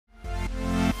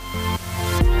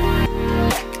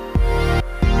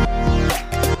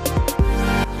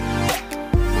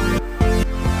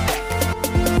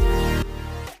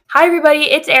Hi everybody,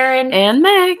 it's Erin and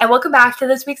Meg, and welcome back to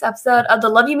this week's episode of the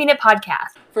Love You Mean It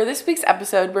podcast. For this week's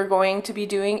episode, we're going to be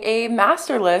doing a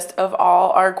master list of all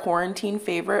our quarantine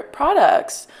favorite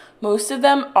products. Most of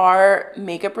them are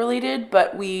makeup related,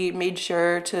 but we made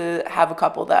sure to have a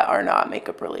couple that are not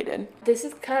makeup related. This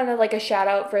is kind of like a shout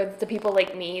out for the people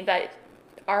like me that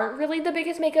aren't really the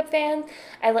biggest makeup fans.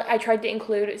 I tried to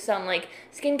include some like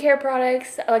skincare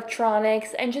products,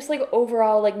 electronics, and just like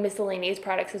overall like miscellaneous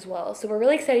products as well. So we're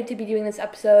really excited to be doing this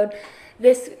episode.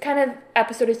 This kind of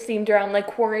episode is themed around like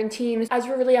quarantine. As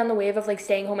we're really on the wave of like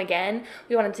staying home again,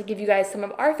 we wanted to give you guys some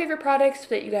of our favorite products so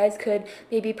that you guys could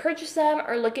maybe purchase them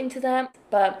or look into them.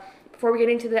 But before we get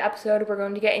into the episode, we're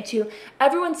going to get into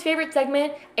everyone's favorite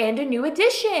segment and a new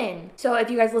addition. So if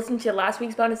you guys listened to last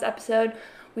week's bonus episode,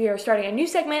 we are starting a new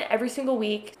segment every single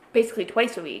week, basically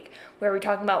twice a week, where we're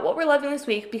talking about what we're loving this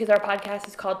week because our podcast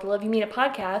is called The Love You Mean It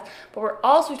podcast, but we're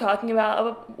also talking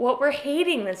about what we're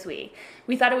hating this week.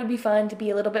 We thought it would be fun to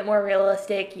be a little bit more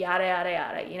realistic, yada, yada,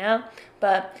 yada, you know?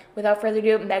 But without further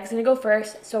ado, Meg's going to go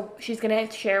first, so she's going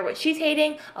to share what she's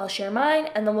hating, I'll share mine,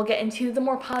 and then we'll get into the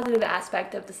more positive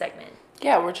aspect of the segment.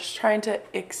 Yeah, we're just trying to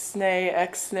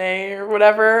ixnay, or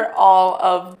whatever, all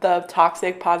of the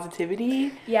toxic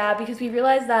positivity. Yeah, because we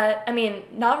realized that, I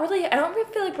don't really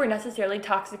feel like we're necessarily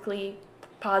toxically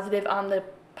positive on the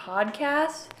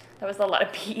podcast. That was a lot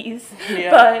of P's.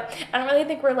 Yeah. But I don't really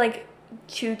think we're like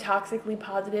too toxically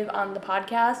positive on the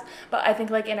podcast, but I think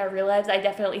like in our real lives I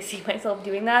definitely see myself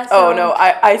doing that. So. Oh no,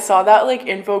 I saw that like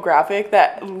infographic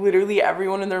that literally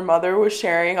everyone and their mother was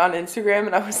sharing on Instagram,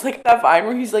 and I was like, that Vine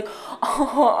where he's like,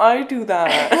 oh, I do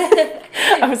that.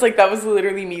 I was like, that was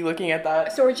literally me looking at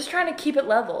that. So we're just trying to keep it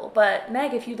level. But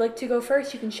Meg, if you'd like to go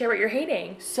first, you can share what you're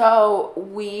hating. So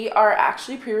we are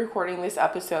actually pre-recording this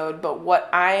episode, but what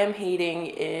I am hating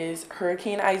is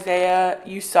Hurricane Isaiah.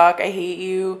 You suck, I hate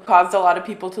you. Caused a lot of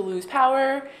people to lose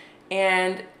power,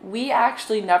 and we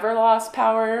actually never lost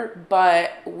power,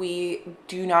 but we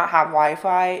do not have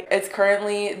Wi-Fi. It's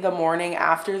currently the morning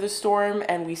after the storm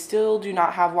and we still do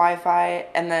not have Wi-Fi,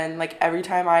 and then like every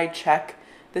time I check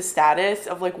the status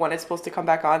of like when it's supposed to come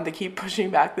back on, they keep pushing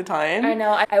back the time. I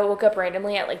know. I woke up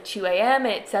randomly at like 2 a.m.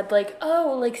 and it said like,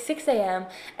 oh, like 6 a.m.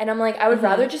 And I'm like, I would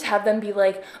rather just have them be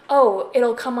like, oh,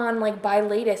 it'll come on like by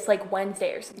latest like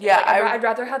Wednesday or something. Yeah, like, I'd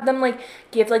rather have them like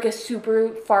give like a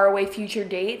super far away future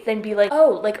date than be like,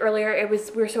 oh, like earlier we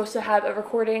were supposed to have a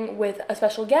recording with a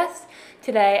special guest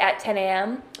today at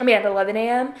 11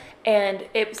 a.m. and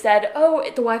it said, oh,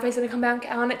 the Wi-Fi's gonna come back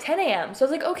on at 10 a.m. So I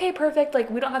was like, okay, perfect, like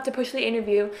we don't have to push the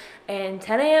interview. And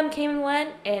 10 a.m. came and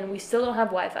went and we still don't have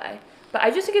Wi-Fi. But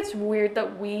I just think it's weird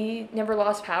that we never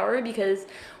lost power, because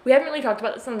we haven't really talked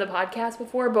about this on the podcast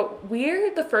before, but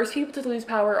we're the first people to lose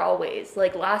power always.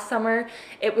 Like last summer,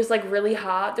 it was like really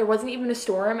hot, there wasn't even a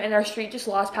storm, and our street just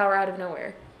lost power out of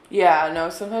nowhere. Yeah,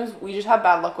 no, sometimes we just have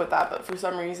bad luck with that, but for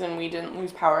some reason we didn't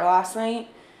lose power last night,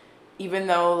 even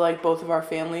though like both of our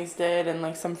families did and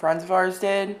like some friends of ours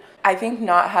did. I think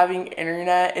not having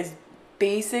internet is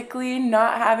basically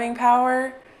not having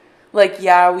power. Like,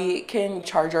 yeah, we can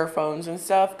charge our phones and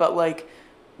stuff, but like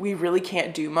we really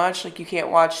can't do much. Like, you can't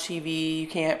watch TV, you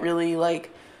can't really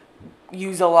like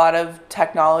use a lot of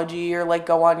technology or like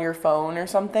go on your phone or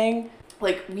something.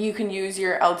 Like, you can use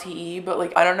your LTE, but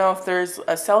like I don't know if there's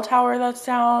a cell tower that's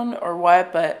down or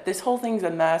what, but this whole thing's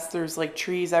a mess. There's like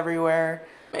trees everywhere.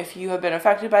 If you have been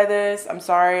affected by this, I'm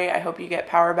sorry. I hope you get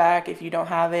power back if you don't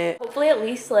have it. Hopefully at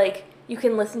least like you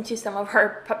can listen to some of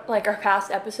our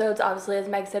past episodes. Obviously, as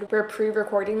Meg said, we're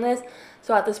pre-recording this.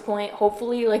 So at this point,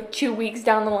 hopefully like 2 weeks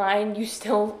down the line, you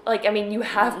still you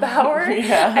have power.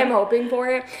 Yeah. I'm hoping for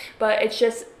it. But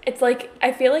it's like,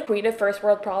 I feel like we have first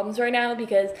world problems right now,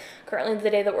 because currently the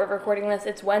day that we're recording this,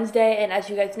 it's Wednesday. And as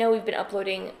you guys know, we've been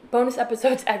uploading bonus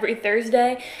episodes every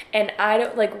Thursday. And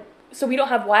so we don't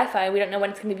have Wi-Fi. We don't know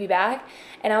when it's going to be back.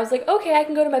 And I was like, okay, I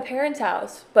can go to my parents'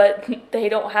 house, but they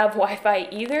don't have Wi-Fi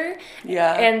either.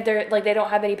 Yeah. And they're like, they don't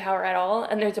have any power at all.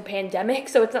 And there's a pandemic,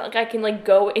 so it's not like I can like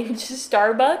go into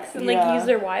Starbucks and like use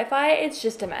their Wi-Fi. It's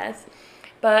just a mess.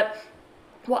 But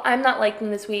what I'm not liking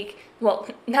this week, well,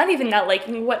 not even not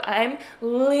liking, what I'm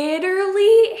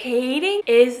literally hating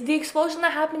is the explosion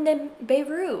that happened in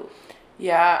Beirut.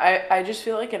 Yeah, I just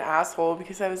feel like an asshole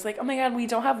because I was like, oh my god, we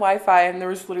don't have Wi-Fi, and there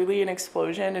was literally an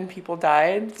explosion and people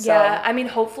died. So. Yeah, I mean,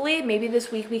 hopefully maybe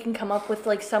this week we can come up with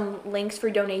like some links for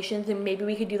donations, and maybe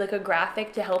we could do like a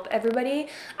graphic to help everybody.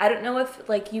 I don't know if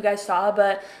like you guys saw,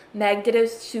 but Meg did a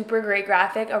super great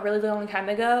graphic a really long time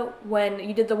ago when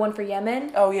you did the one for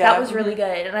Yemen. Oh yeah. That was really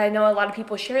good, and I know a lot of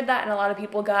people shared that, and a lot of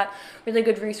people got really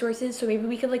good resources, so maybe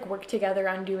we could like work together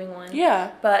on doing one.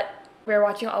 Yeah. But We're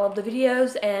watching all of the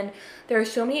videos, and there are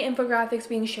so many infographics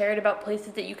being shared about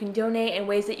places that you can donate and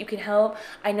ways that you can help.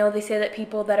 I know they say that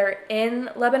people that are in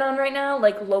Lebanon right now,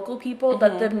 like local people,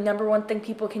 that the number one thing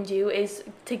people can do is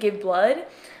to give blood.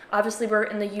 Obviously, we're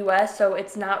in the U.S., so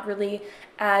it's not really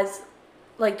as,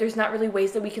 like, there's not really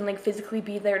ways that we can, like, physically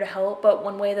be there to help, but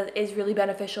one way that is really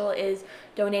beneficial is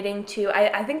donating to,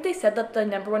 I think they said that the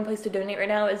number one place to donate right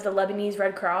now is the Lebanese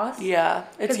Red Cross. Yeah,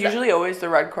 it's usually always the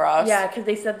Red Cross. Yeah, because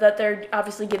they said that they're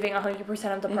obviously giving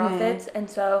 100% of the profits, and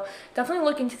so definitely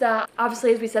look into that.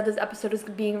 Obviously, as we said, this episode is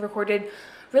being recorded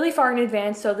really far in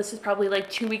advance, so this is probably like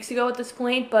 2 weeks ago at this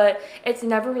point, but it's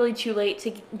never really too late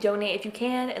to donate if you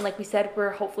can, and like we said,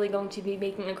 we're hopefully going to be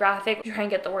making a graphic to try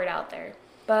and get the word out there.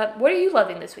 But what are you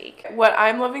loving this week? What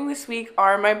I'm loving this week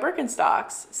are my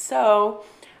Birkenstocks. So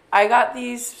I got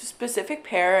these specific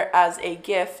pair as a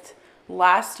gift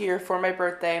last year for my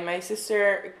birthday. My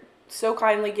sister so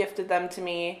kindly gifted them to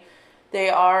me. They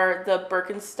are the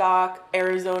Birkenstock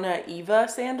Arizona Eva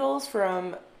sandals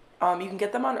from, you can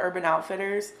get them on Urban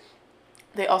Outfitters.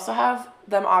 They also have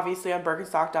them obviously on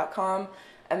Birkenstock.com,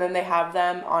 and then they have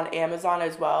them on Amazon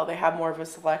as well. They have more of a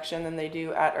selection than they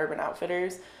do at Urban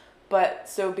Outfitters. But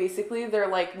so basically they're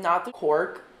like not the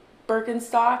cork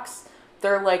Birkenstocks.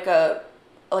 They're like a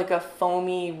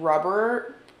foamy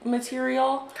rubber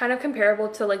material. Kind of comparable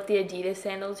to like the Adidas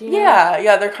sandals, you know?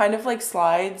 Yeah, they're kind of like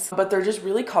slides, but they're just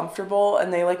really comfortable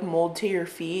and they like mold to your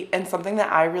feet. And something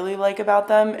that I really like about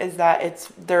them is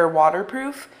that they're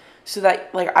waterproof, so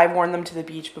that like I've worn them to the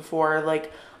beach before.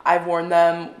 Like I've worn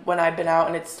them when I've been out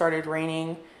and it started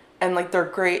raining, and like they're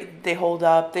great. They hold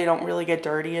up. They don't really get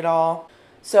dirty at all.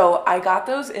 So I got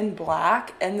those in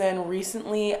black, and then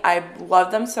recently I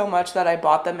love them so much that I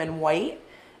bought them in white,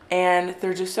 and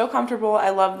they're just so comfortable.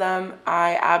 I love them.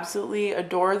 I absolutely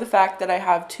adore the fact that I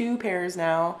have 2 pairs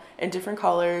now in different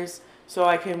colors, so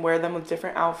I can wear them with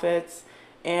different outfits,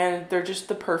 and they're just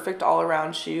the perfect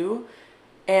all-around shoe.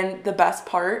 And the best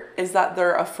part is that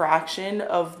they're a fraction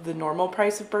of the normal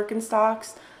price of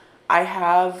Birkenstocks. I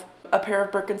have a pair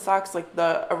of Birkenstocks, like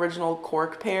the original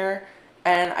cork pair,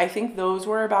 and I think those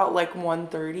were about like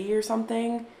 $130 or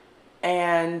something,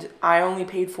 and I only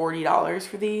paid $40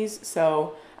 for these.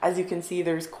 So as you can see,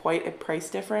 there's quite a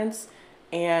price difference,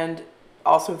 and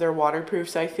also they're waterproof,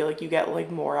 so I feel like you get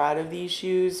like more out of these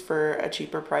shoes for a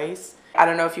cheaper price. I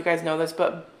don't know if you guys know this,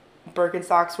 but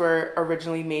Birkenstocks were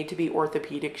originally made to be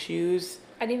orthopedic shoes.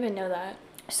 I didn't even know that.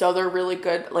 So they're really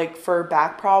good like for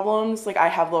back problems. Like I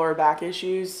have lower back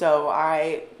issues, so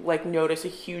I like notice a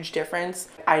huge difference.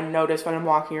 I notice when I'm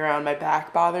walking around my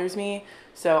back bothers me.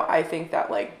 So I think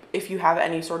that like if you have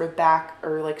any sort of back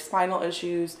or like spinal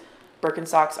issues,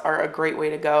 Birkenstocks are a great way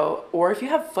to go. Or if you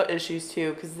have foot issues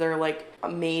too, because they're like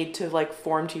made to like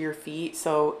form to your feet.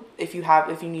 So if you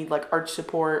need like arch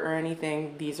support or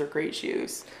anything, these are great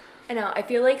shoes. I know. I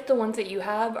feel like the ones that you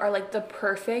have are like the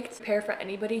perfect pair for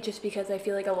anybody, just because I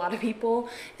feel like a lot of people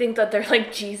think that they're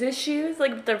like Jesus shoes,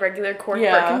 like the regular cork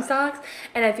Birkenstocks.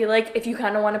 And I feel like if you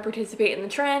kind of want to participate in the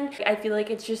trend, I feel like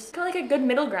it's just kind of like a good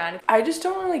middle ground. I just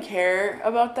don't really care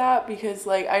about that because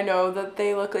like I know that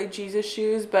they look like Jesus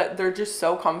shoes, but they're just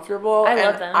so comfortable. I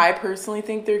love them. I personally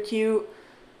think they're cute.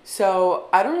 So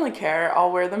I don't really care.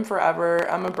 I'll wear them forever.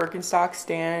 I'm a Birkenstock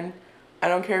stan. I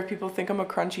don't care if people think I'm a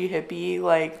crunchy hippie.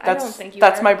 Like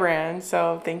that's my brand.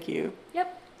 So thank you.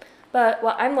 Yep. But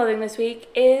what I'm loving this week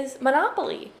is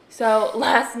Monopoly. So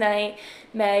last night,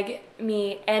 Meg,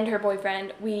 me, and her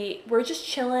boyfriend, we were just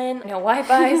chilling,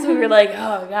 Wi-Fi. So we were like,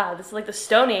 oh god, this is like the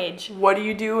Stone Age. What do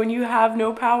you do when you have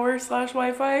no power /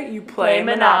 Wi-Fi? You play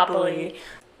Monopoly.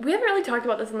 We haven't really talked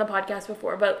about this in the podcast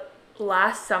before, but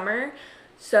last summer,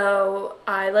 so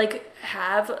I like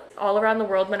have all around the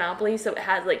world Monopoly. So it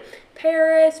has like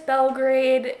Paris,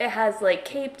 Belgrade, it has like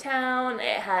Cape Town,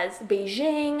 it has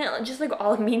Beijing, just like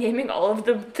all of me naming all of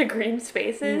the green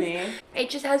spaces. It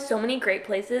just has so many great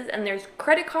places, and there's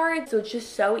credit cards, so it's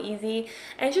just so easy,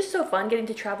 and it's just so fun getting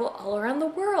to travel all around the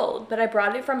world. But I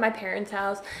brought it from my parents'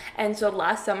 house, and so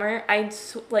last summer, I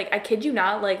kid you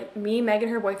not, like me, Meg,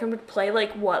 and her boyfriend would play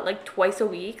like twice a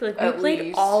week. Like we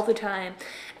played all the time.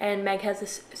 And Meg has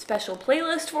this special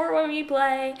playlist for when we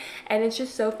play, and it's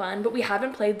just so fun. But we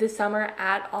haven't played this summer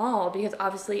at all because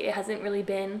obviously it hasn't really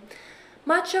been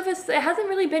much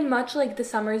like the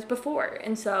summers before.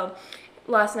 And so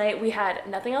last night we had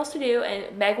nothing else to do,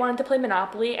 and Meg wanted to play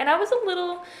Monopoly, and I was a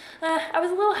little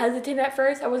hesitant at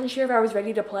first. I wasn't sure if I was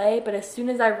ready to play, but as soon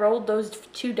as I rolled those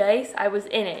 2 dice, I was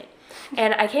in it,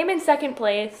 and I came in second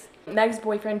place. Meg's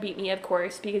boyfriend beat me, of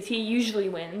course, because he usually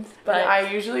wins. But and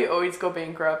I usually always go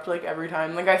bankrupt, like, every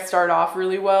time. Like, I start off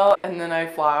really well, and then I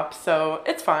flop, so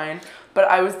it's fine. But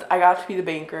I got to be the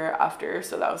banker after,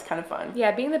 so that was kind of fun.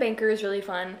 Yeah, being the banker is really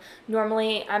fun.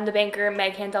 Normally, I'm the banker,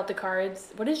 Meg hands out the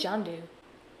cards. What does John do?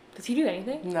 Does he do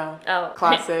anything? No. Oh.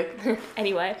 Classic.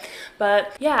 Anyway,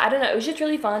 but yeah, I don't know. It was just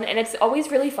really fun, and it's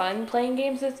always really fun playing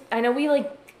games with, I know we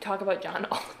like talk about John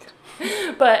all the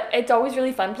time, but it's always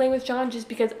really fun playing with John just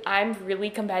because I'm really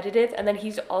competitive, and then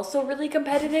he's also really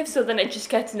competitive, so then it just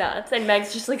gets nuts, and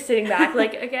Meg's just like sitting back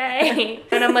like, okay,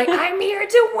 and I'm like, I'm here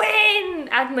to win,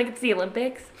 acting like it's the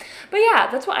Olympics. But yeah,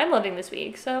 that's what I'm loving this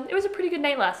week, so it was a pretty good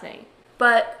night last night.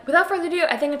 But without further ado,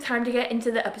 I think it's time to get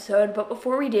into the episode. But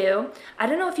before we do, I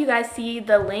don't know if you guys see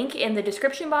the link in the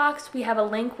description box. We have a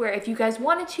link where if you guys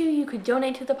wanted to, you could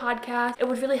donate to the podcast. It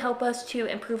would really help us to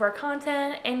improve our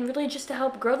content and really just to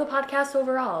help grow the podcast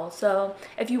overall. So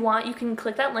if you want, you can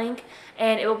click that link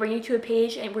and it will bring you to a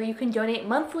page where you can donate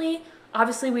monthly.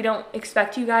 Obviously, we don't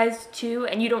expect you guys to,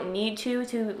 and you don't need to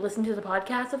listen to the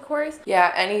podcast, of course.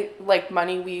 Yeah, any like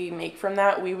money we make from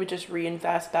that, we would just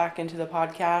reinvest back into the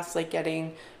podcast, like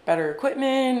getting better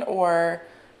equipment or,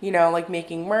 you know, like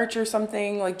making merch or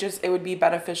something. Like just it would be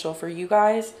beneficial for you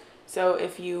guys. So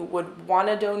if you would want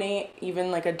to donate,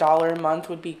 even like $1 a month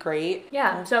would be great.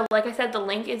 Yeah, so like I said, the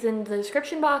link is in the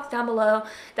description box down below.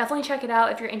 Definitely check it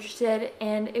out if you're interested,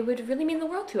 and it would really mean the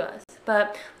world to us.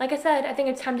 But like I said, I think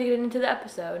it's time to get into the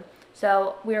episode.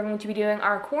 So we are going to be doing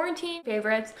our quarantine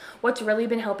favorites, what's really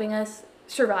been helping us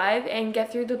survive and get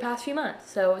through the past few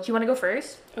months. So do you want to go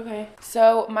first? Okay.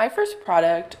 So my first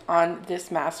product on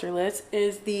this master list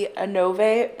is the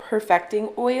Anove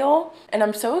Perfecting Oil. And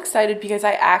I'm so excited because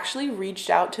I actually reached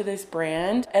out to this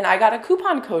brand and I got a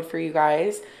coupon code for you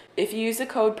guys. If you use the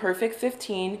code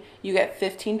PERFECT15, you get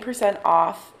 15%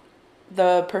 off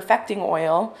the Perfecting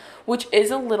Oil, which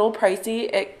is a little pricey.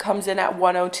 It comes in at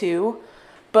 $102.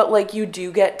 But, like, you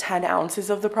do get 10 ounces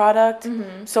of the product.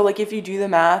 Mm-hmm. So, like, if you do the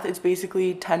math, it's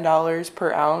basically $10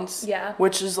 per ounce. Yeah.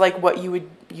 Which is, like, what you would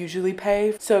usually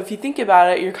pay. So, if you think about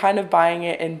it, you're kind of buying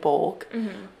it in bulk.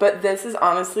 Mm-hmm. But this is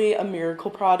honestly a miracle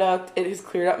product. It has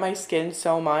cleared up my skin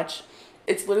so much.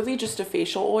 It's literally just a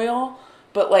facial oil.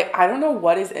 But, like, I don't know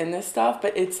what is in this stuff,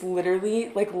 but it's literally,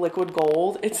 like, liquid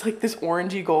gold. It's, like, this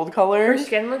orangey gold color. Her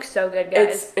skin looks so good,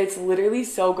 guys. It's literally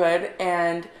so good,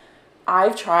 and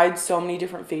I've tried so many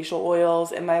different facial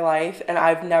oils in my life, and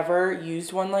I've never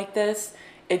used one like this.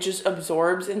 It just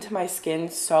absorbs into my skin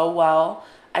so well.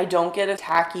 I don't get a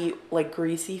tacky, like,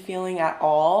 greasy feeling at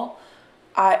all.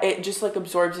 It just, like,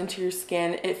 absorbs into your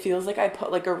skin. It feels like I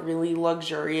put, like, a really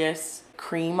luxurious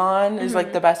cream on, is,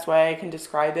 like, the best way I can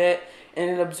describe it. And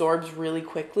it absorbs really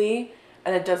quickly.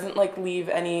 And it doesn't, like, leave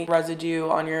any residue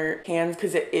on your hands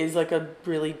because it is, like, a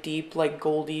really deep, like,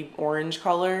 goldy orange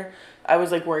color. I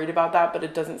was, like, worried about that, but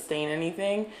it doesn't stain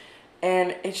anything.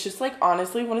 And it's just, like,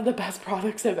 honestly one of the best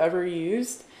products I've ever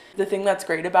used. The thing that's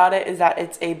great about it is that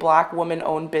it's a Black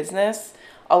woman-owned business.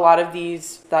 A lot of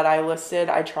these that I listed,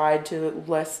 I tried to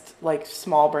list, like,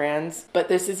 small brands. But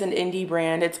this is an indie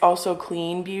brand. It's also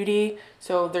clean beauty.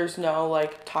 So there's no,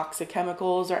 like, toxic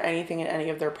chemicals or anything in any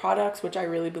of their products, which I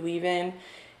really believe in.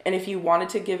 And if you wanted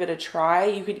to give it a try,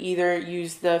 you could either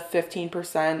use the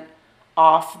 15%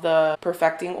 off the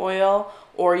Perfecting Oil,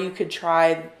 or you could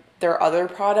try their other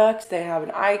products. They have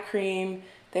an eye cream,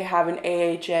 they have an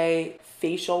AHA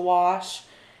facial wash,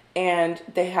 and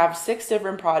they have 6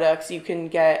 different products. You can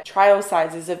get trial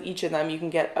sizes of each of them. You can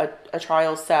get a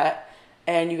trial set,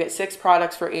 and you get 6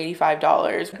 products for $85.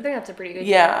 I think that's a pretty good deal.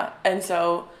 Yeah, and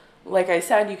so, like I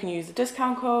said, you can use the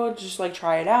discount code, just, like,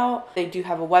 try it out. They do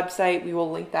have a website. We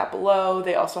will link that below.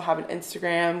 They also have an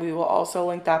Instagram. We will also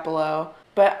link that below.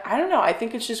 But I don't know, I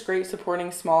think it's just great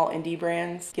supporting small indie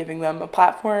brands, giving them a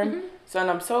platform. Mm-hmm. So, and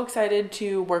I'm so excited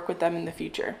to work with them in the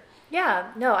future. Yeah,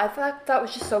 no, I thought that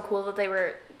was just so cool that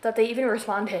they even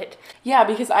responded. Yeah,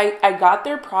 because I got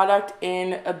their product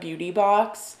in a beauty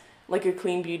box, like a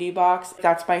clean beauty box.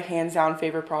 That's my hands down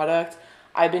favorite product.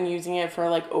 I've been using it for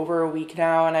like over a week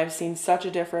now, and I've seen such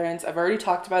a difference. I've already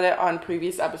talked about it on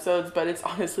previous episodes, but it's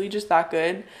honestly just that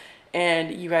good,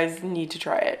 and you guys need to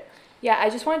try it. Yeah,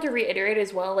 I just wanted to reiterate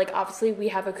as well, like, obviously we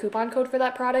have a coupon code for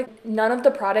that product. None of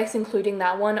the products, including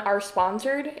that one, are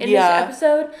sponsored in this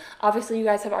episode. Obviously, you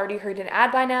guys have already heard an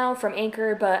ad by now from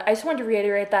Anchor, but I just wanted to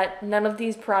reiterate that none of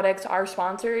these products are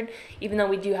sponsored, even though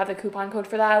we do have a coupon code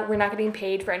for that. We're not getting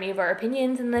paid for any of our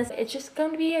opinions in this. It's just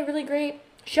going to be a really great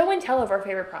show and tell of our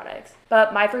favorite products.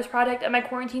 But my first product and my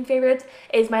quarantine favorites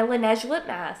is my Laneige lip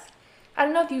mask. I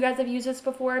don't know if you guys have used this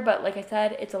before, but like I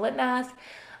said, it's a lip mask.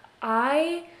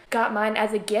 I got mine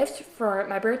as a gift for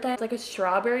my birthday. It's like a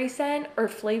strawberry scent or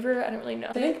flavor. I don't really know.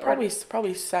 I think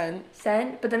probably scent.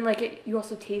 Scent, but then like you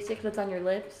also taste it because it's on your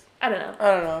lips. I don't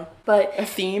know. But But a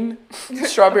theme,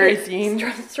 strawberry theme.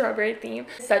 Strawberry theme.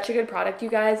 Such a good product, you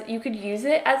guys. You could use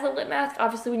it as a lip mask,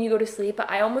 obviously, when you go to sleep, but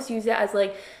I almost use it as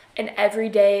like an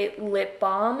everyday lip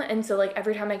balm. And so like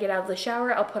every time I get out of the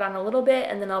shower, I'll put on a little bit,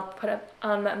 and then I'll put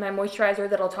on my moisturizer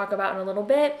that I'll talk about in a little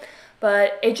bit.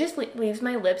 But it just leaves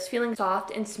my lips feeling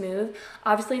soft and smooth.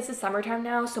 Obviously, it's the summertime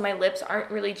now, so my lips aren't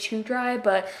really too dry,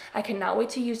 but I cannot wait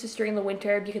to use this during the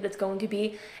winter because it's going to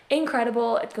be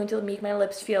incredible. It's going to make my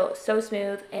lips feel so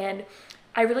smooth, and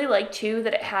I really like too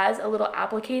that it has a little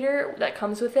applicator that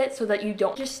comes with it so that you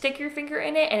don't just stick your finger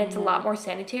in it, and it's a lot more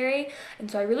sanitary.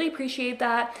 And so I really appreciate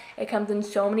that. It comes in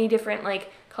so many different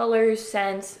like colors,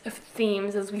 scents,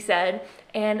 themes, as we said,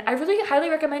 and I really highly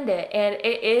recommend it. And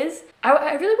it is,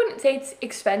 I really wouldn't say it's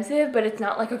expensive, but it's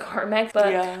not like a Carmex,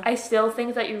 but yeah. I still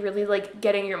think that you're really like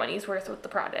getting your money's worth with the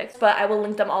products. But I will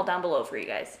link them all down below for you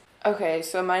guys. Okay,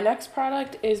 so my next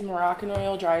product is Moroccan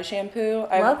Oil Dry Shampoo.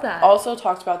 Love that. I've also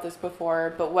talked about this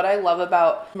before, but what I love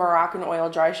about Moroccan Oil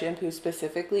Dry Shampoo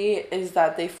specifically is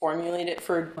that they formulate it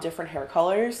for different hair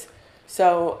colors.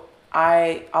 So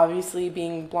I, obviously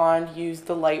being blonde, used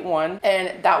the light one,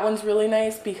 and that one's really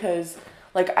nice because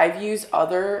like I've used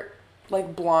other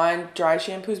like blonde dry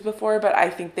shampoos before, but I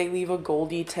think they leave a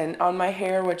goldy tint on my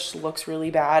hair, which looks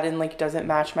really bad and like doesn't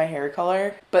match my hair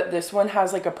color. But this one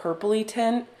has like a purpley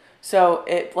tint, so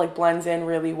it like blends in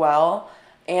really well.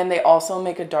 And they also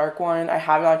make a dark one. I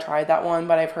have not tried that one,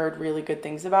 but I've heard really good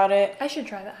things about it. I should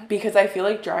try that. Because I feel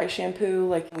like dry shampoo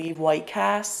like leave white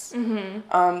casts.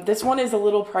 This one is a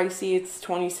little pricey. It's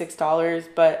 $26,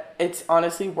 but it's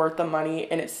honestly worth the money,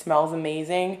 and it smells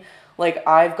amazing. Like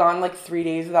I've gone like 3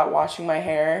 days without washing my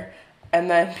hair, and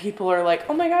then people are like,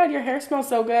 oh my god, your hair smells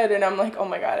so good, and I'm like, oh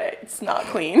my god, it's not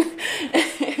clean.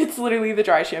 It's literally the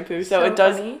dry shampoo, so it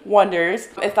does wonders.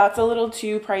 If that's a little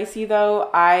too pricey though,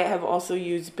 I have also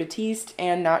used Batiste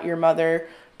and Not Your Mother.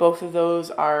 Both of those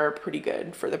are pretty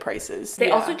good for the prices. They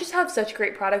also just have such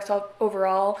great products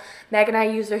overall. Meg and I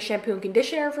used their shampoo and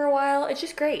conditioner for a while. It's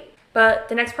just great. But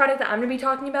the next product that I'm going to be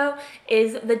talking about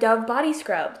is the Dove Body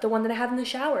Scrub, the one that I have in the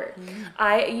shower.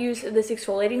 I use this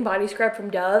exfoliating body scrub from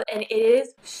Dove, and it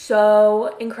is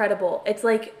so incredible. It's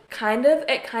like it kind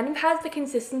of has the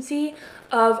consistency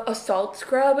of a salt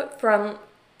scrub from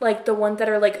like the ones that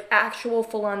are like actual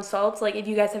full-on salts. Like if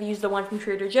you guys have used the one from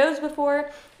Trader Joe's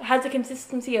before, it has the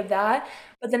consistency of that.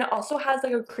 But then it also has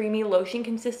like a creamy lotion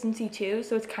consistency too.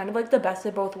 So it's kind of like the best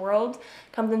of both worlds.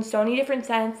 Comes in so many different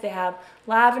scents. They have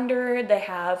lavender, they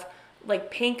have like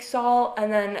pink salt,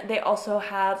 and then they also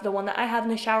have the one that I have in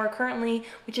the shower currently,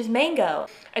 which is mango.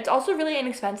 It's also really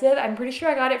inexpensive. I'm pretty sure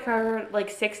I got it for like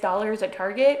 $6 at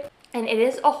Target. And it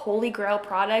is a holy grail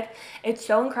product. It's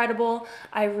so incredible.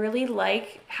 I really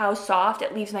like how soft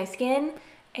it leaves my skin,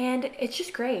 and it's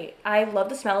just great. I love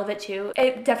the smell of it too.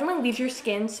 It definitely leaves your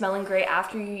skin smelling great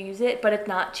after you use it, but it's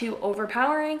not too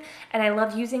overpowering. And I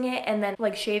love using it and then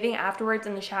like shaving afterwards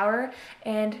in the shower.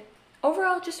 And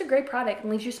overall, just a great product and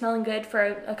leaves you smelling good for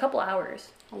a couple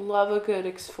hours. Love a good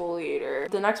exfoliator.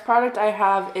 The next product I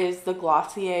have is the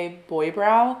Glossier Boy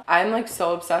Brow. I'm like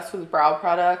so obsessed with brow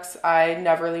products. I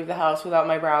never leave the house without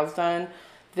my brows done.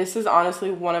 This is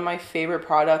honestly one of my favorite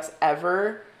products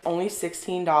ever. Only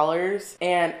 $16,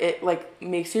 and it like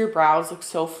makes your brows look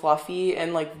so fluffy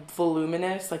and like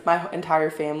voluminous. Like my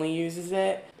entire family uses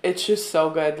it. It's just so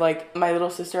good. Like my little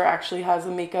sister actually has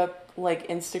a makeup like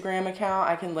Instagram account.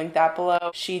 I can link that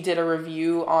below. She did a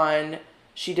review on,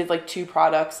 she did like 2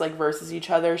 products like versus each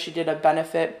other. She did a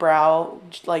Benefit brow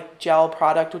like gel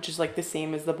product, which is like the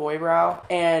same as the Boy Brow,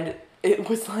 and it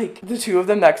was like the 2 of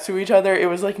them next to each other. It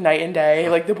was like night and day.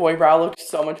 Like the Boy Brow looked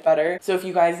so much better. So if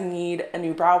you guys need a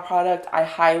new brow product, I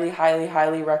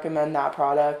highly recommend that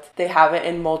product. They have it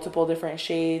in multiple different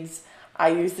shades. I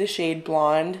use the shade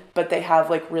Blonde, but they have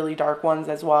like really dark ones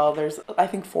as well. There's I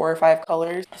think 4 or 5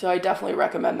 colors. So I definitely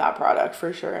recommend that product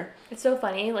for sure. It's so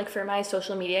funny, like for my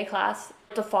social media class,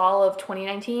 the fall of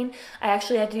 2019, I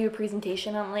actually had to do a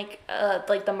presentation on like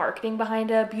the marketing behind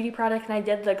a beauty product, and I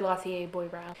did the Glossier Boy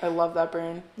Brow. I love that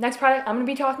brand. Next product I'm going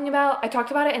to be talking about, I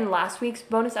talked about it in last week's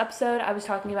bonus episode. I was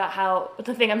talking about how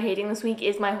the thing I'm hating this week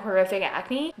is my horrific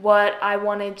acne. What I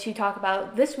wanted to talk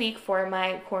about this week for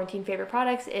my quarantine favorite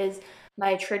products is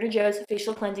my Trader Joe's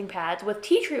facial cleansing pads with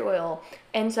tea tree oil.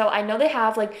 And so I know they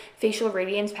have like facial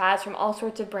radiance pads from all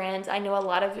sorts of brands. I know a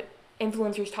lot of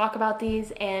influencers talk about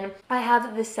these, and I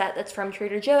have this set that's from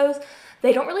Trader Joe's.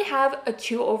 They don't really have a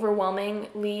too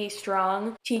overwhelmingly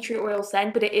strong tea tree oil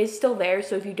scent, but it is still there.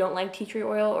 So if you don't like tea tree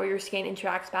oil or your skin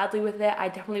interacts badly with it, I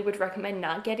definitely would recommend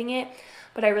not getting it.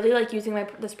 But I really like using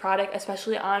this product,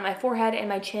 especially on my forehead and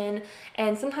my chin,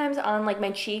 and sometimes on like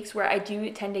my cheeks, where I do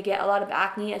tend to get a lot of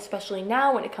acne, especially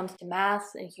now when it comes to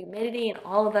masks and humidity and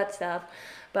all of that stuff.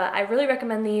 But I really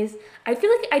recommend these. I feel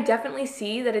like I definitely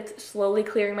see that it's slowly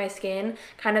clearing my skin,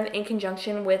 kind of in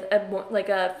conjunction with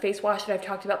a face wash that I've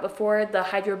talked about before, the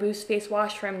Hydro Boost face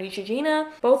wash from Neutrogena.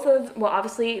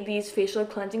 Obviously these facial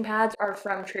cleansing pads are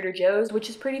from Trader Joe's, which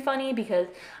is pretty funny because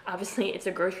obviously it's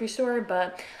a grocery store,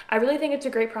 but I really think it's a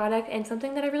great product and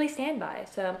something that I really stand by.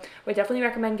 So would definitely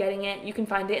recommend getting it. You can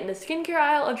find it in the skincare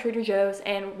aisle of Trader Joe's,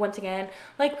 and once again,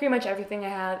 like pretty much everything I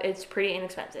have, it's pretty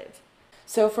inexpensive.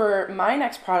 So for my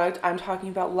next product, I'm talking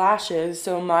about lashes.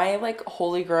 So my like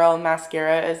holy grail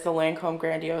mascara is the Lancome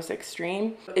Grandiose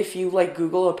Extreme. If you like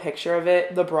Google a picture of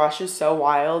it, the brush is so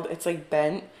wild. It's like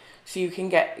bent, so you can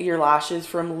get your lashes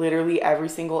from literally every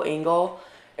single angle.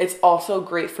 It's also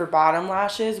great for bottom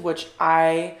lashes, which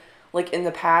I like in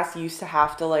the past used to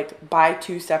have to like buy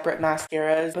 2 separate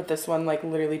mascaras, but this one like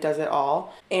literally does it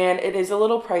all. And it is a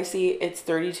little pricey. It's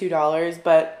 $32,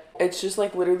 but it's just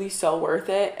like literally so worth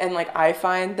it. And like I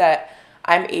find that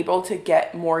I'm able to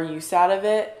get more use out of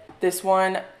it. This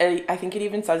one, I think it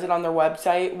even says it on their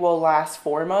website, will last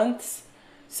 4 months.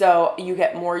 So you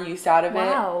get more use out of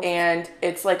it. And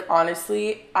it's like,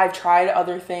 honestly, I've tried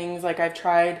other things. Like I've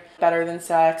tried Better Than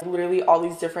Sex, literally all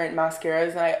these different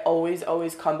mascaras. And I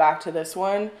always come back to this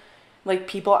one. Like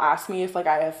people ask me if like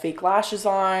I have fake lashes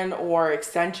on or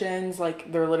extensions,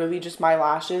 like they're literally just my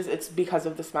lashes. It's because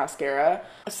of this mascara.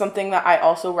 Something that I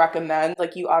also recommend,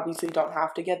 like you obviously don't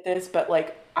have to get this, but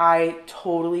like I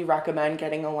totally recommend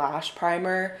getting a lash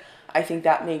primer. I think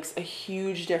that makes a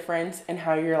huge difference in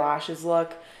how your lashes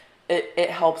look. It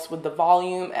helps with the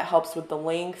volume, it helps with the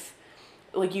length.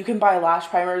 Like you can buy lash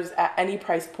primers at any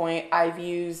price point. I've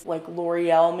used like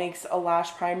L'Oreal makes a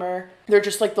lash primer. They're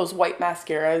just like those white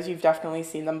mascaras. You've definitely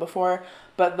seen them before.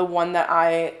 But the one that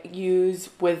I use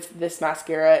with this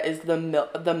mascara is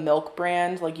the Milk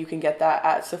brand. Like you can get that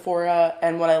at Sephora.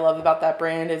 And what I love about that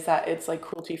brand is that it's like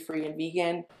cruelty free and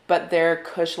vegan. But their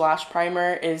Kush lash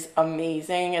primer is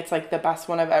amazing. It's like the best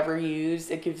one I've ever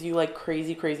used. It gives you like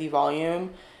crazy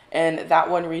volume. And that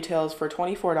one retails for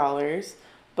 $24.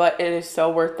 But it is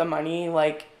so worth the money.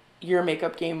 Like your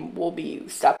makeup game will be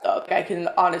stepped up. I can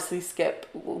honestly skip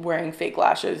wearing fake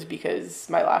lashes because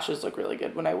my lashes look really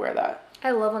good when I wear that.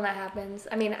 I love when that happens.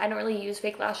 I mean, I don't really use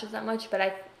fake lashes that much, but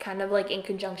I kind of like in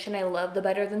conjunction, I love the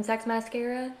Better Than Sex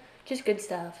mascara. Just good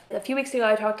stuff. A few weeks ago,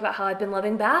 I talked about how I've been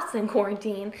loving baths in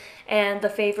quarantine, and my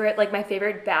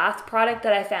favorite bath product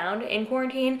that I found in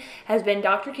quarantine has been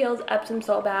Dr. Teal's Epsom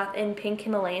salt bath in pink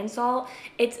Himalayan salt.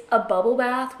 It's a bubble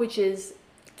bath, which is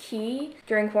key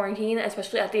during quarantine,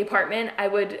 especially at the apartment. I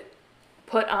would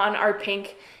put on our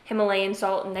pink Himalayan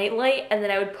salt nightlight, and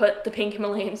then I would put the pink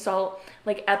Himalayan salt,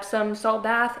 like Epsom salt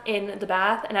bath, in the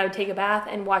bath, and I would take a bath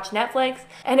and watch Netflix,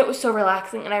 and it was so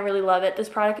relaxing, and I really love it. This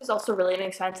product is also really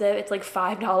inexpensive. It's like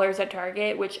 $5 at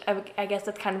Target, which I guess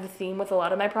that's kind of a theme with a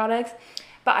lot of my products.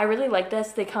 But I really like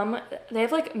this. They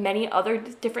have like many other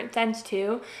different scents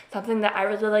too. Something that I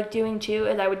really like doing too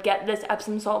is I would get this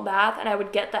Epsom salt bath and I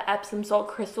would get the Epsom salt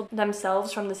crystal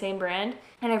themselves from the same brand.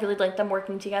 And I really like them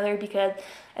working together because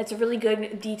it's a really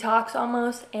good detox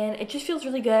almost, and it just feels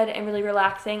really good and really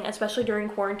relaxing, especially during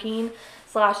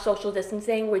quarantine/social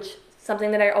distancing, which something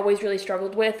that I always really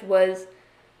struggled with was,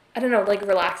 I don't know, like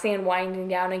relaxing and winding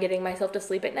down and getting myself to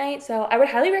sleep at night. So I would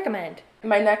highly recommend.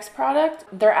 My next product,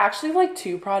 they're actually like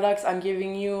 2 products. I'm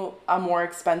giving you a more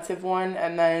expensive one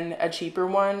and then a cheaper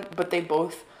one, but they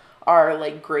both are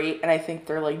like great, and I think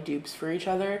they're like dupes for each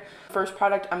other. First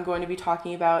product I'm going to be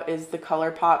talking about is the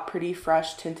ColourPop Pretty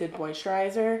Fresh Tinted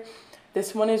Moisturizer.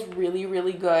 This one is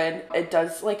really good. It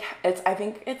does like, I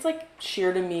think it's like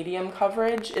sheer to medium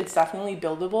coverage. It's definitely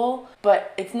buildable,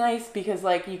 but it's nice because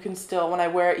like you can still, when I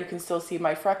wear it, you can still see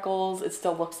my freckles. It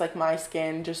still looks like my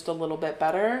skin, just a little bit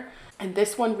better. And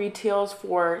this one retails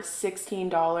for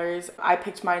 $16. I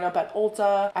picked mine up at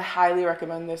Ulta. I highly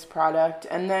recommend this product.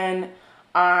 And then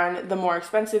on the more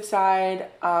expensive side,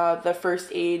 the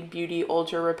First Aid Beauty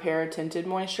Ultra Repair Tinted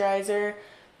Moisturizer.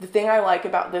 The thing I like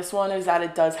about this one is that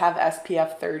it does have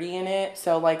SPF 30 in it.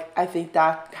 So like, I think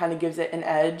that kind of gives it an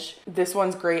edge. This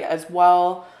one's great as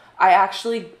well. I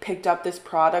actually picked up this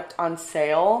product on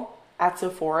sale at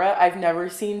Sephora. I've never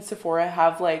seen Sephora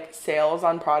have like sales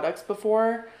on products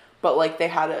before, but like they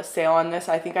had a sale on this.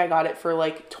 I think I got it for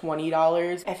like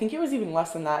 $20. I think it was even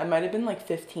less than that. It might have been like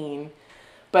 15,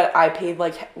 but I paid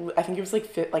like, I think it was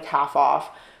like half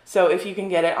off. So if you can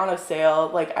get it on a sale,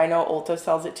 like I know Ulta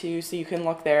sells it too, so you can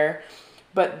look there.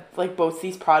 But like both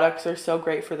these products are so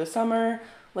great for the summer.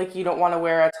 Like you don't want to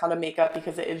wear a ton of makeup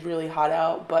because it is really hot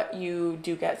out, but you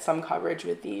do get some coverage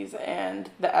with these, and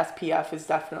the SPF is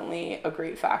definitely a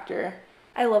great factor.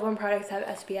 I love when products have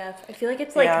SPF. I feel like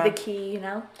it's like Yeah. the key, you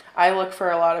know? I look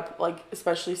for a lot of like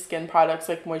especially skin products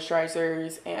like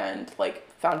moisturizers and like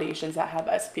foundations that have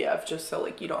SPF, just so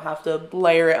like you don't have to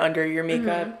layer it under your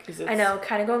makeup. 'Cause I know,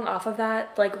 kind of going off of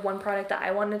that, like one product that I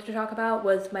wanted to talk about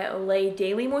was my Olay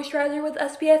Daily Moisturizer with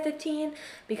SPF 15,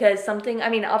 because something, I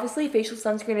mean, obviously facial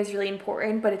sunscreen is really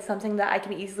important, but it's something that I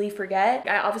can easily forget.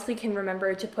 I obviously can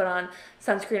remember to put on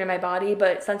sunscreen on my body,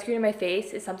 but sunscreen on my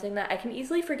face is something that I can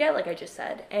easily forget, like I just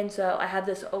said. And so I have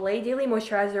this Olay Daily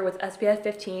Moisturizer with SPF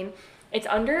 15. It's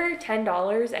under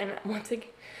 $10, and once again,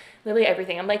 literally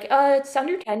everything. I'm like, it's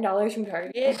under $10 from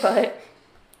Target, but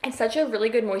it's such a really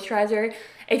good moisturizer.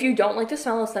 If you don't like the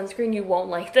smell of sunscreen, you won't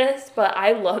like this, but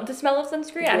I love the smell of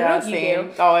sunscreen. I don't know if you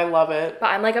do. Oh, I love it.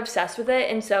 But I'm like obsessed with it,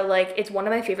 and so like it's one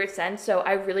of my favorite scents, so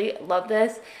I really love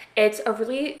this. It's a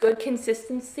really good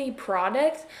consistency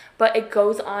product, but it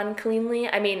goes on cleanly.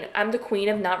 I mean, I'm the queen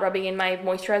of not rubbing in my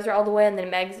moisturizer all the way, and then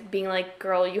Meg's being like,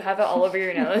 girl, you have it all over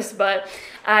your nose. But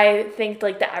I think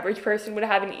like the average person would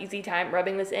have an easy time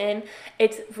rubbing this in.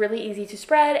 It's really easy to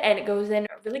spread, and it goes in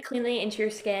really cleanly into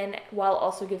your skin while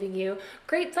also giving you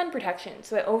great sun protection.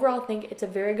 So I overall think it's a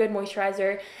very good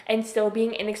moisturizer and still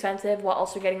being inexpensive while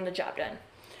also getting the job done.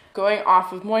 Going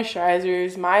off of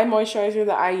moisturizers, my moisturizer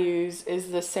that I use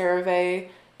is the CeraVe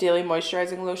Daily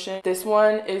Moisturizing Lotion. This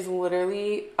one is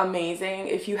literally amazing.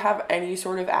 If you have any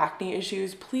sort of acne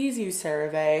issues, please use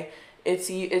CeraVe.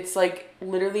 It's like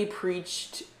literally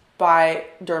preached by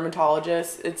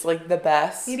dermatologists. It's like the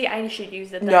best. Maybe I should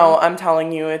use it then. No, I'm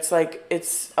telling you, it's like,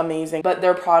 it's amazing. But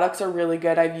their products are really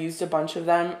good. I've used a bunch of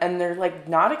them, and they're like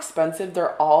not expensive.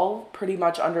 They're all pretty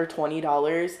much under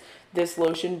 $20. This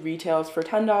lotion retails for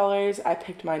 $10. I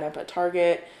picked mine up at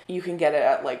Target. You can get it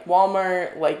at like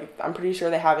Walmart. Like I'm pretty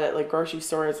sure they have it at like grocery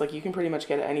stores. Like you can pretty much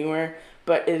get it anywhere.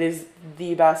 But it is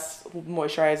the best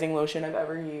moisturizing lotion I've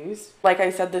ever used. Like I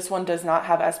said, this one does not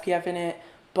have SPF in it.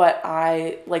 But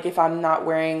I, like if I'm not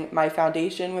wearing my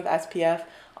foundation with SPF,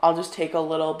 I'll just take a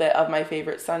little bit of my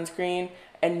favorite sunscreen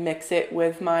and mix it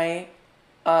with my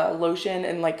lotion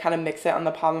and like kind of mix it on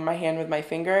the palm of my hand with my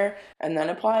finger and then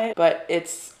apply it. But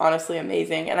it's honestly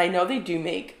amazing. And I know they do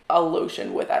make a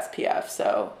lotion with SPF,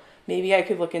 so maybe I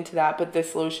could look into that. But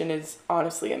this lotion is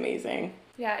honestly amazing.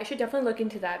 Yeah, I should definitely look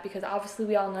into that because obviously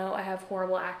we all know I have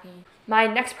horrible acne. My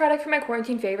next product for my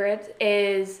quarantine favorites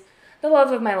is the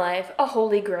love of my life, a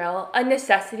holy grail, a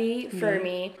necessity for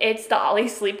me. It's the Ollie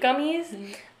Sleep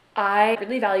Gummies. I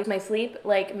really value my sleep.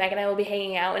 Like, Meg and I will be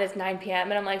hanging out and it's 9 p.m.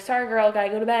 and I'm like, sorry girl, gotta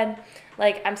go to bed.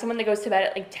 Like, I'm someone that goes to bed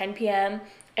at like 10 p.m.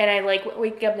 and I like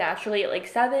wake up naturally at like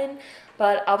 7.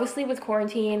 But obviously with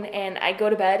quarantine and I go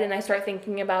to bed and I start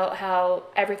thinking about how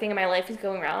everything in my life is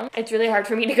going wrong, it's really hard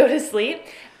for me to go to sleep.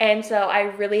 And so I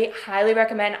really highly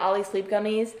recommend Ollie Sleep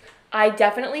Gummies. I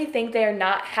definitely think they are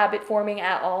not habit forming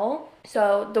at all.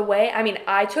 So the way, I mean,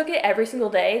 I took it every single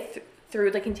day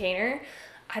through the container.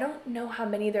 I don't know how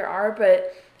many there are,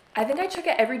 but I think I took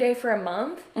it every day for a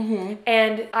month.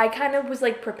 And I kind of was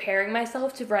like preparing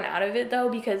myself to run out of it though,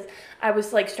 because I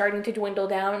was like starting to dwindle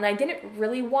down and I didn't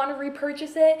really want to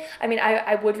repurchase it. I mean,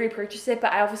 I would repurchase it,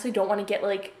 but I obviously don't want to get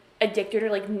like addicted or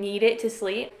like need it to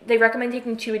sleep. They recommend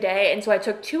taking 2 a day, and so I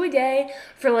took 2 a day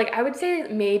for like, I would say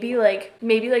maybe like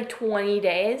 20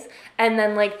 days, and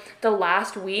then like the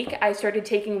last week I started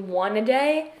taking 1 a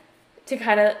day to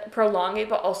kind of prolong it,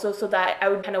 but also so that I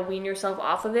would kind of wean yourself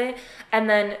off of it. And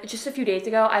then just a few days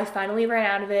ago I finally ran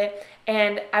out of it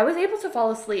and I was able to fall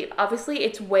asleep. Obviously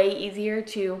it's way easier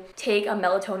to take a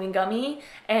melatonin gummy,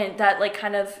 and that like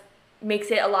kind of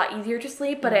makes it a lot easier to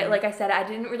sleep, but like I said, I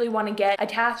didn't really want to get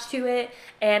attached to it,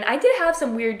 and I did have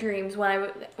some weird dreams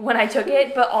when I took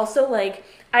it, but also like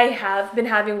I have been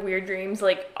having weird dreams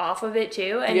like off of it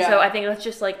too, and so I think that's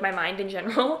just like my mind in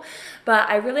general. But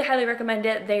I really highly recommend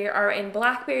it. They are in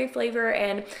blackberry flavor,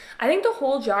 and I think the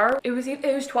whole jar, it was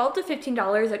 $12 to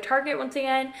 $15 at Target once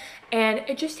again, and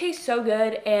it just tastes so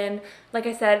good. And like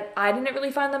I said, I didn't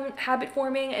really find them habit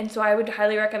forming, and so I would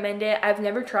highly recommend it. I've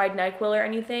never tried NyQuil or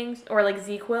anything, or like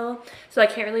ZzzQuil, so I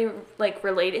can't really like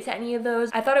relate it to any of those.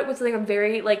 I thought it was like a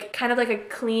very like kind of like a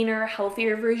cleaner,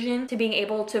 healthier version to being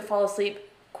able to fall asleep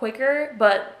quicker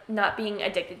but not being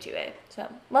addicted to it. So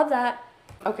love that.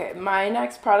 Okay, my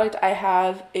next product I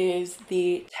have is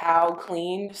the Tao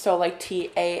Clean. So like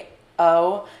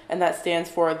TAO, and that stands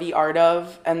for the art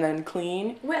of and then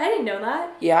clean. Wait, I didn't know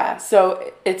that. Yeah,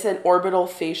 so it's an orbital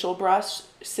facial brush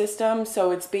system.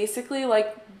 So it's basically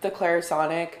like the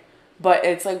Clarisonic, but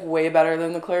it's like way better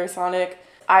than the Clarisonic.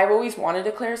 I've always wanted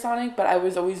a Clarisonic, but I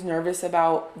was always nervous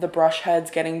about the brush heads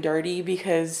getting dirty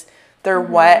because they're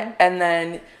wet and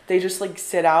then they just like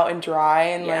sit out and dry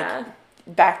and Yeah. like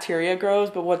bacteria grows.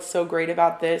 But what's so great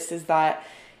about this is that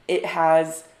it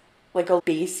has like a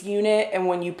base unit, and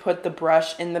when you put the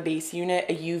brush in the base unit,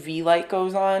 a UV light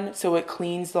goes on, so it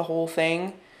cleans the whole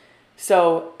thing.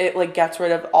 So it like gets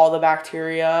rid of all the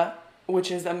bacteria,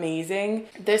 which is amazing.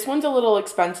 This one's a little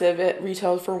expensive. It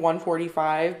retails for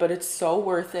 $145, but it's so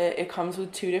worth it. It comes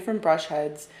with two different brush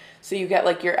heads. So you get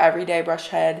like your everyday brush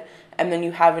head, and then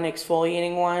you have an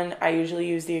exfoliating one. I usually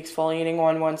use the exfoliating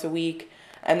one once a week,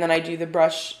 and then I do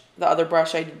the other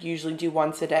brush I usually do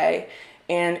once a day.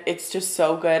 And it's just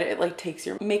so good. It like takes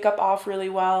your makeup off really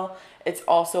well. It's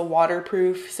also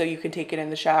waterproof, so you can take it in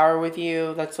the shower with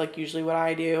you. That's like usually what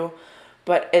I do.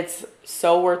 But it's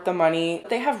so worth the money.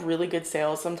 They have really good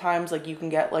sales sometimes. Like you can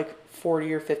get like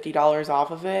 $40 or $50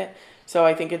 off of it. So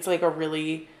I think it's like a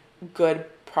really good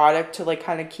product to like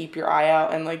kind of keep your eye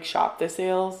out and like shop the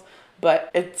sales.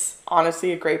 But it's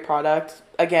honestly a great product.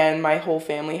 Again, my whole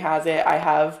family has it. I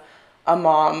have a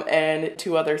mom and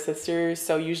two other sisters.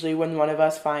 So usually when one of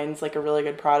us finds like a really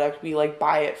good product, we like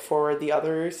buy it for the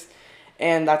others.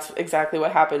 And that's exactly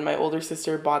what happened. My older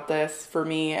sister bought this for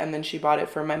me, and then she bought it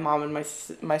for my mom and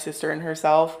my sister and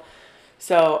herself.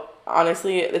 So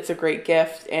honestly, it's a great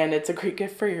gift, and it's a great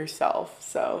gift for yourself.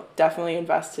 So definitely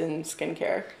invest in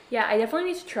skincare. Yeah, I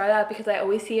definitely need to try that because I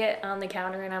always see it on the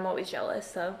counter and I'm always jealous.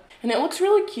 So And it looks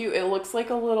really cute. It looks like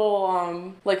a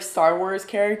little like Star Wars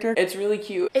character. It's really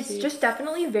cute. it's just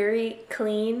definitely very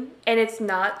clean and it's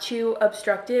not too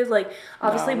obstructive. Like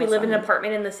obviously we that's live in an not-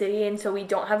 apartment in the city and so we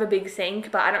don't have a big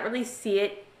sink, but I don't really see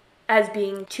it as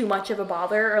being too much of a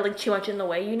bother or like too much in the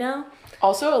way, you know?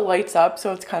 Also, it lights up,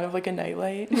 so it's kind of like a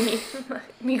nightlight.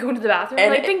 Me going to the bathroom, And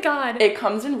like thank God. It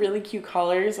comes in really cute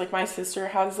colors. Like my sister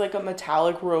has like a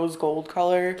metallic rose gold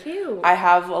color. Cute. I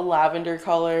have a lavender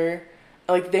color.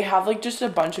 Like they have like just a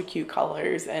bunch of cute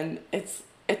colors, and it's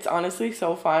honestly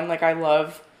so fun. Like I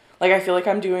feel like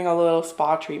I'm doing a little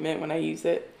spa treatment when I use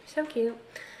it. So cute.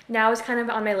 Now is kind of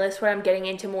on my list where I'm getting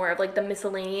into more of like the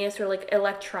miscellaneous or like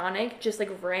electronic, just like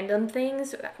random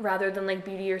things rather than like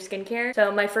beauty or skincare.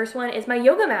 So my first one is my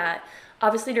yoga mat.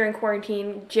 Obviously during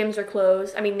quarantine, gyms are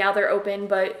closed. I mean, now they're open,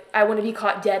 but I wouldn't be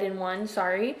caught dead in one,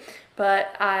 sorry.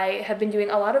 But I have been doing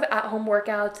a lot of at-home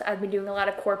workouts. I've been doing a lot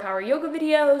of core power yoga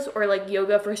videos or like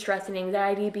yoga for stress and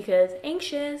anxiety because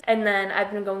anxious. And then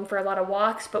I've been going for a lot of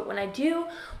walks, but when I do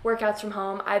workouts from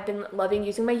home, I've been loving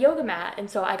using my yoga mat. And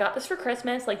so I got this for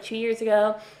Christmas like 2 years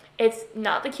ago. It's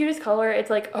not the cutest color. It's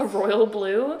like a royal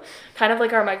blue, kind of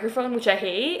like our microphone, which I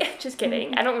hate. Just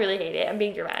kidding. I don't really hate it. I'm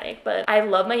being dramatic, but I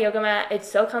love my yoga mat.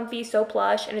 It's so comfy, so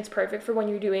plush, and it's perfect for when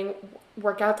you're doing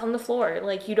workouts on the floor.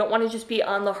 Like you don't want to just be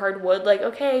on the hard wood like,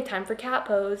 okay, time for cat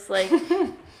pose. Like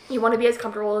you want to be as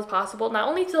comfortable as possible, not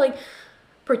only to like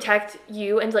protect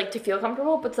you and like to feel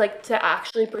comfortable, but like to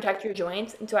actually protect your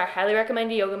joints. And so I highly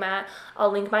recommend a yoga mat.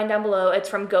 I'll link mine down below. It's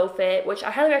from GoFit, which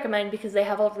I highly recommend because they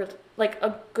have like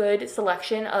a good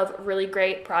selection of really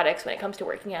great products when it comes to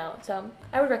working out. So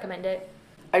I would recommend it.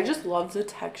 I just love the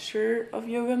texture of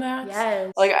yoga mats.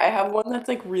 Yes. Like I have one that's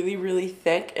like really, really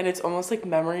thick, and it's almost like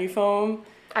memory foam.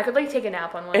 I could like take a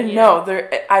nap on one. And you no, know?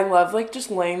 I love like just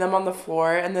laying them on the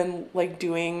floor and then like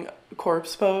doing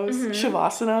corpse pose,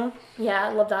 shavasana. Yeah,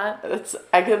 I love that.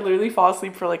 I could literally fall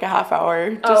asleep for like a half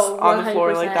hour just Oh, on the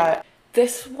floor 100%. like that.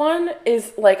 This one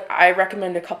is like I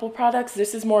recommend a couple products.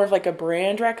 This is more of like a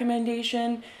brand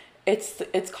recommendation.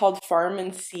 It's called Farm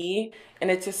and Sea, and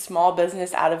it's a small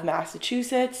business out of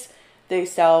Massachusetts. They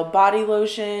sell body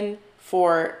lotion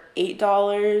for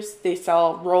 $8. They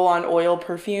sell roll-on oil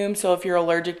perfume, so if you're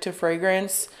allergic to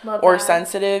fragrance Love or that.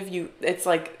 sensitive, it's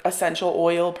like essential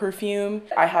oil perfume.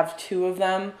 I have two of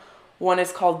them. One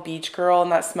is called Beach Girl,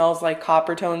 and that smells like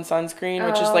copper tone sunscreen,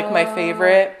 which is like my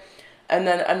favorite. And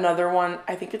then another one,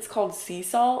 I think it's called Sea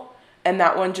Salt, and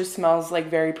that one just smells like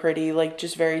very pretty, like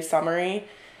just very summery.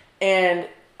 And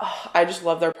I just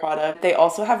love their product. They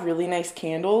also have really nice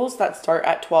candles that start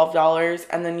at $12,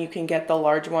 and then you can get the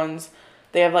large ones.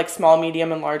 They have like small,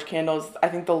 medium, and large candles. I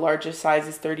think the largest size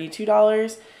is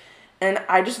 $32. And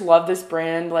I just love this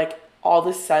brand. Like all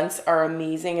the scents are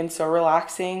amazing and so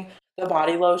relaxing. The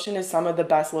body lotion is some of the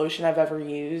best lotion I've ever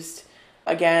used.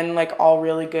 Again, like all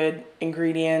really good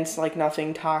ingredients, like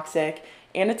nothing toxic.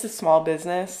 And it's a small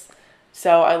business.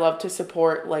 So I love to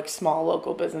support like small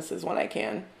local businesses when I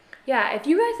can. Yeah, if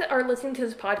you guys are listening to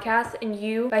this podcast and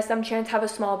you, by some chance, have a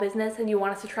small business and you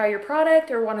want us to try your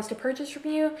product or want us to purchase from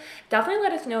you, definitely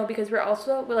let us know, because we're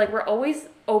always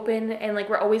open and like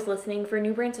we're always listening for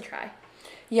new brands to try.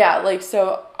 Yeah, like,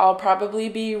 so I'll probably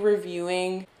be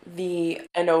reviewing the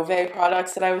Inove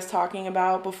products that I was talking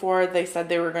about before. They said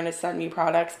they were going to send me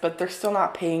products, but they're still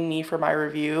not paying me for my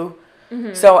review.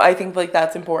 So I think like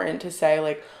that's important to say,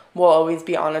 like, we'll always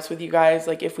be honest with you guys,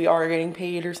 like if we are getting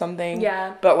paid or something.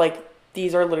 Yeah. But like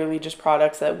these are literally just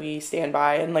products that we stand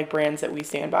by and like brands that we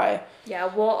stand by.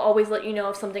 Yeah, we'll always let you know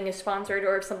if something is sponsored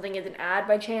or if something is an ad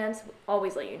by chance.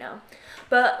 Always let you know.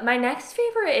 But my next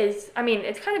favorite is, I mean,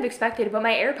 it's kind of expected, but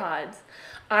my AirPods.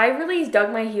 I really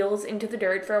dug my heels into the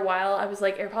dirt for a while. I was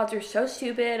like, AirPods are so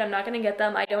stupid. I'm not going to get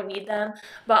them. I don't need them.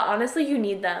 But honestly, you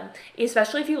need them,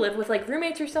 especially if you live with like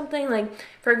roommates or something. Like,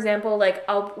 for example, like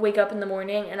I'll wake up in the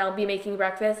morning and I'll be making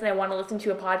breakfast and I want to listen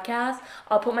to a podcast.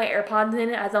 I'll put my AirPods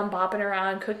in as I'm bopping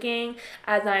around cooking,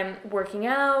 as I'm working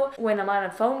out, when I'm on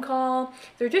a phone call.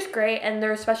 They're just great, and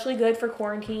they're especially good for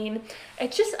quarantine.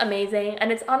 It's just amazing,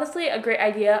 and it's honestly a great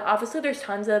idea. Obviously, there's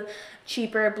tons of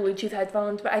cheaper Bluetooth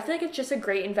headphones, but I feel like it's just a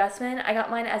great investment. I got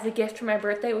mine as a gift for my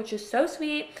birthday, which is so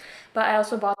sweet, but I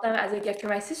also bought them as a gift for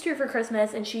my sister for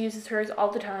Christmas, and she uses hers all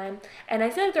the time, and I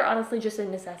feel like they're honestly just a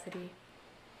necessity.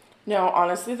 No,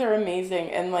 honestly, they're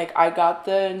amazing. And like, I got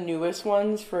the newest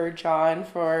ones for John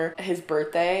for his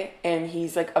birthday, and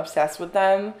he's like obsessed with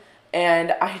them.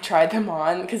 And I tried them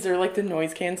on because they're like the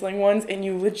noise canceling ones, and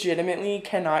you legitimately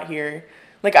cannot hear.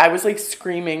 Like, I was like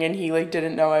screaming, and he like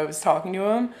didn't know I was talking to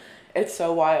him. It's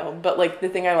so wild. But like, the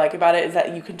thing I like about it is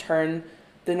that you can turn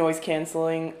the noise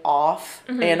canceling off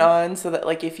and on, so that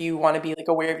like if you want to be like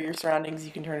aware of your surroundings,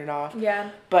 you can turn it off.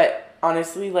 Yeah. But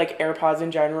honestly, like AirPods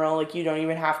in general, like you don't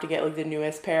even have to get like the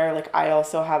newest pair. Like I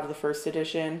also have the first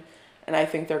edition, and I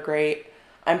think they're great.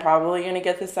 I'm probably going to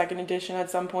get the second edition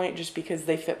at some point just because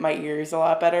they fit my ears a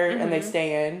lot better and they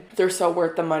stay in. They're so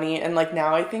worth the money. And like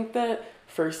now I think the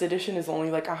first edition is only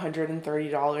like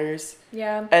 $130.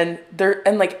 Yeah.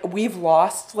 And like we've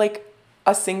lost like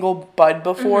a single bud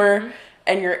before.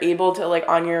 And you're able to like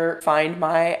on your Find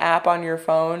My app on your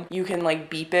phone, you can like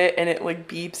beep it and it like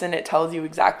beeps and it tells you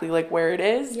exactly like where it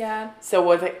is. Yeah.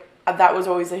 So that was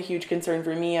always a huge concern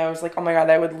for me. I was like, oh my God,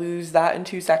 I would lose that in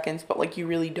 2 seconds, but like you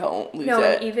really don't lose it. No,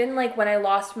 and even like when I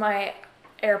lost my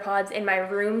AirPods in my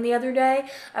room the other day,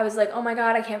 I was like, oh my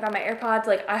God, I can't find my AirPods.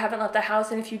 Like, I haven't left the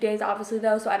house in a few days, obviously,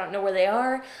 though, so I don't know where they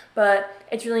are. But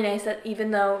it's really nice that even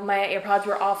though my AirPods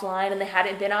were offline and they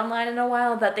hadn't been online in a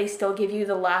while, that they still give you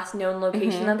the last known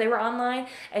location that they were online.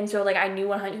 And so, like, I knew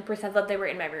 100% that they were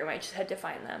in my room. I just had to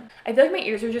find them. I feel like my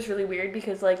ears are just really weird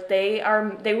because, like, they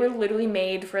were literally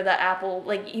made for the Apple,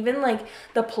 like, even, like,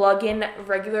 the plug-in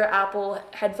regular Apple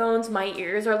headphones, my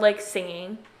ears are, like,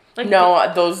 singing. Like, no,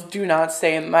 those do not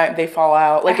stay in they fall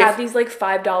out. Like I have these like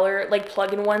 $5 like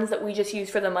plug-in ones that we just use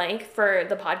for the mic for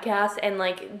the podcast, and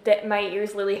like my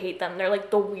ears literally hate them. They're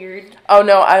like the weird. Oh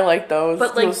no, I like those.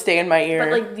 But like those stay in my ear.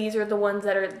 But like these are the ones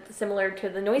that are similar to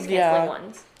the noise canceling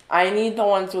ones. I need the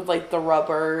ones with like the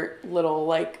rubber little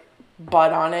like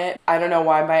bud on it. I don't know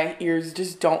why my ears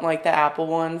just don't like the Apple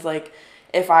ones. Like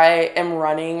if I am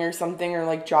running or something or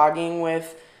like jogging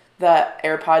with the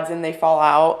AirPods and they fall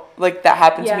out. Like that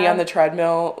happened to me on the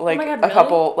treadmill like God, a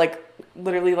couple like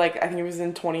literally like I think it was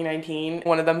in 2019.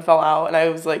 One of them fell out and I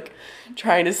was like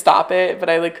trying to stop it, but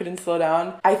I like couldn't slow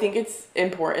down. I think it's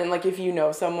important like if you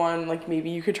know someone, like maybe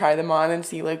you could try them on and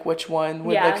see like which one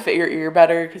would like fit your ear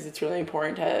better, because it's really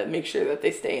important to make sure that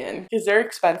they stay in, because they're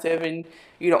expensive and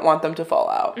you don't want them to fall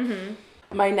out.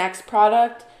 My next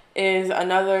product is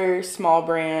another small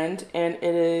brand, and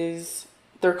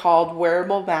they're called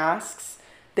Wearable Masks.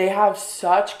 They have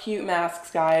such cute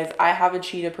masks, guys. I have a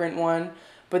cheetah print one,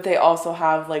 but they also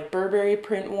have like Burberry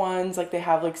print ones. Like they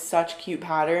have like such cute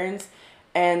patterns,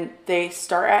 and they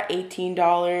start at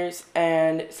 $18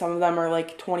 and some of them are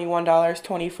like $21,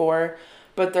 $24,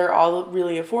 but they're all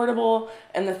really affordable.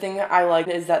 And the thing that I like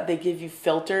is that they give you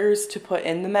filters to put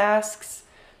in the masks.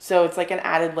 So it's like an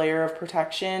added layer of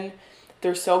protection.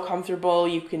 They're so comfortable.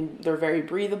 They're very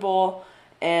breathable.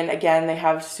 And again, they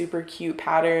have super cute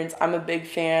patterns. I'm a big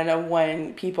fan of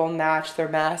when people match their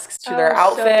masks to their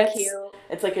outfits. So cute.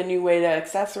 It's like a new way to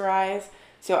accessorize.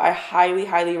 So I highly,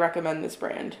 highly recommend this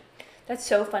brand. That's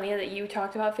so funny that you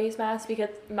talked about face masks, because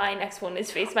my next one is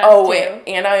face masks too. Wait,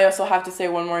 and I also have to say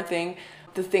one more thing.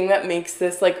 The thing that makes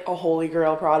this like a holy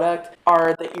grail product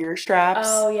are the ear straps.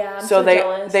 Oh yeah, I'm so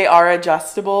jealous. They are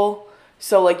adjustable.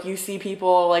 So, like, you see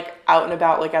people, like, out and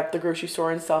about, like, at the grocery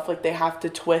store and stuff, like, they have to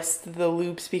twist the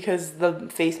loops because the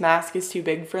face mask is too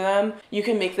big for them. You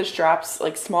can make the straps,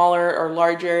 like, smaller or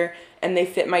larger, and they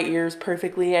fit my ears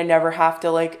perfectly. I never have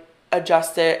to, like,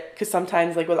 adjust it, because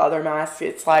sometimes, like, with other masks,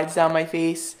 it slides down my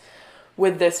face.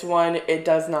 With this one, it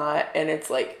does not, and it's,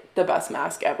 like, the best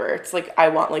mask ever. It's, like, I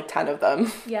want, like, 10 of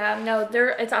them. Yeah, no,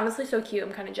 it's honestly so cute.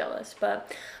 I'm kind of jealous,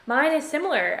 but mine is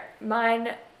similar.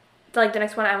 Mine, like the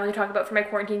next one I want to talk about for my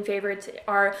quarantine favorites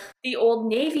are the Old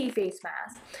Navy face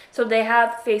masks. So they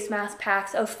have face mask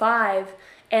packs of 5,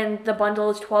 and the bundle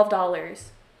is $12.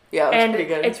 Yeah, that's And pretty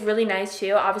good. it's really nice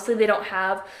too. Obviously, they don't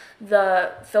have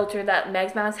the filter that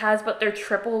Meg's mask has, but they're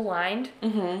triple lined.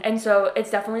 And so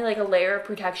it's definitely like a layer of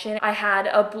protection. I had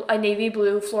a navy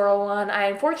blue floral one. I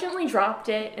unfortunately dropped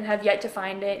it and have yet to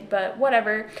find it, but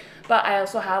whatever. But I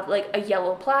also have like a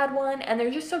yellow plaid one, and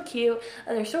they're just so cute,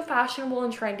 and they're so fashionable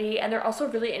and trendy, and they're also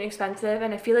really inexpensive.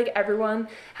 And I feel like everyone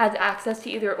has access to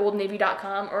either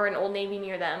oldnavy.com or an Old Navy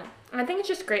near them. And I think it's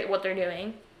just great what they're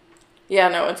doing. Yeah,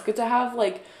 no, it's good to have,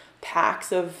 like,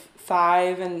 packs of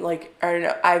 5, and, like, I don't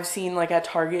know, I've seen, like, at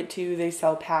Target too, they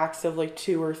sell packs of, like,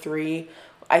 2 or 3.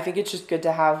 I think it's just good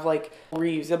to have, like,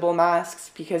 reusable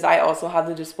masks, because I also have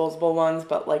the disposable ones,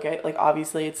 but, like,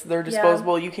 obviously they're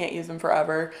disposable. You can't use them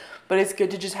forever, but it's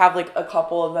good to just have, like, a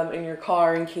couple of them in your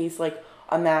car in case, like,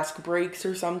 a mask breaks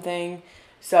or something.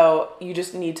 So you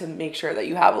just need to make sure that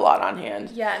you have a lot on hand.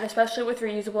 Yeah, and especially with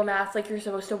reusable masks, like, you're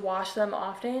supposed to wash them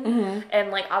often,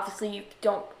 and, like, obviously you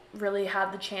don't really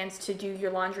have the chance to do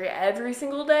your laundry every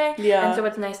single day. Yeah. And so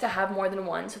it's nice to have more than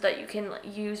one so that you can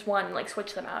use one and, like,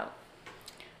 switch them out.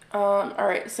 All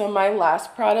right, so my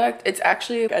last product, it's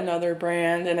actually another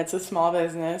brand, and it's a small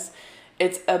business.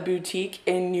 It's a boutique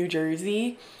in New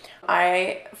Jersey.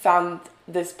 I found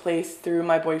this place through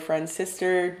my boyfriend's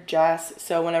sister, Jess.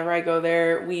 So whenever I go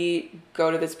there, we go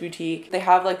to this boutique. They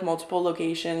have, like, multiple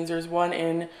locations. There's one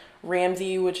in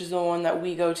Ramsey, which is the one that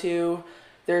we go to.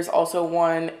 There's also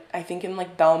one, I think, in,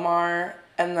 like, Belmar,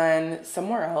 and then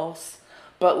somewhere else.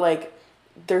 But, like,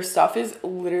 their stuff is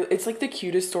literally, it's, like, the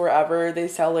cutest store ever. They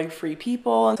sell, like, free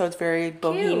people, and so it's very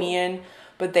bohemian.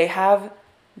 But they have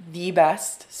the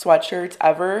best sweatshirts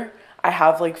ever. I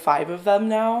have, like, 5 of them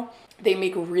now. They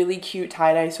make really cute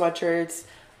tie-dye sweatshirts.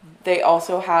 They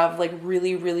also have, like,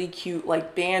 really, really cute,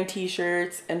 like, band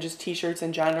t-shirts and just t-shirts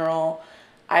in general.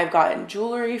 I've gotten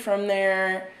jewelry from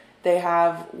there. They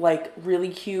have, like, really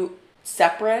cute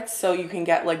separates, so you can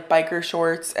get, like, biker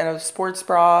shorts and a sports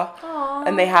bra. Aww.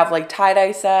 And they have, like,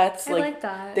 tie-dye sets. I like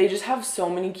that. They just have so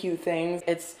many cute things.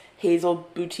 It's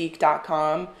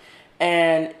hazelboutique.com,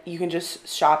 and you can just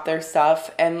shop their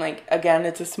stuff. And, like, again,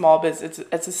 it's a small business.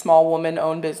 It's a small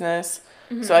woman-owned business.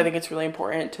 So I think it's really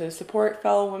important to support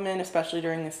fellow women, especially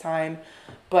during this time.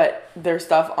 But their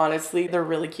stuff, honestly, they're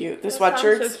really cute. The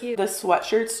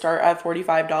sweatshirts start at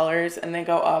 $45 and they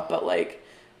go up, but, like,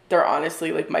 they're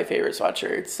honestly, like, my favorite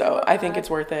sweatshirts. So I think it's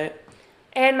worth it.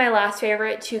 And my last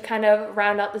favorite, to kind of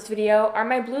round out this video, are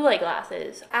my blue light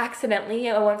glasses. Accidentally,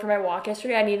 I went for my walk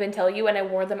yesterday, I didn't even tell you, and I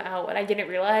wore them out, and I didn't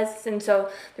realize. And so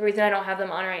the reason I don't have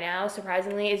them on right now,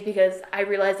 surprisingly, is because I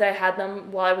realized that I had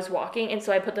them while I was walking, and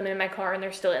so I put them in my car, and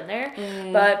they're still in there.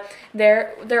 But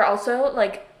they're also,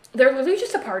 like, they're literally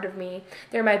just a part of me.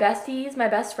 They're my besties, my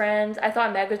best friends. I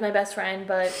thought Meg was my best friend,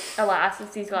 but alas,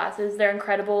 it's these glasses. They're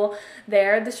incredible.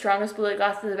 They're the strongest blue light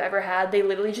glasses I've ever had. They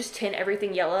literally just tint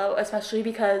everything yellow, especially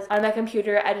because on my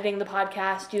computer, editing the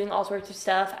podcast, doing all sorts of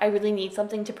stuff, I really need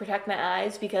something to protect my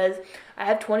eyes because I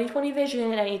have 20/20 vision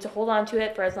and I need to hold on to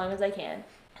it for as long as I can.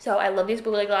 So I love these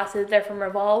blue light glasses. They're from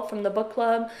Revolve, from the book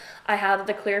club. I have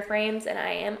the clear frames and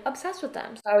I am obsessed with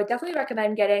them. So I would definitely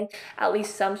recommend getting at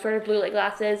least some sort of blue light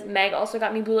glasses. Meg also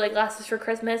got me blue light glasses for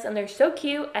Christmas and they're so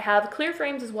cute. I have clear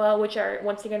frames as well, which are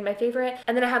once again my favorite.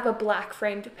 And then I have a black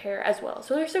framed pair as well.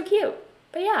 So they're so cute.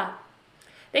 But yeah.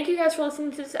 Thank you guys for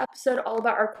listening to this episode all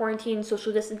about our quarantine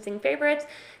social distancing favorites.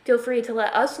 Feel free to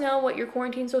let us know what your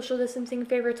quarantine social distancing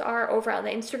favorites are over on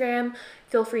the Instagram.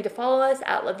 Feel free to follow us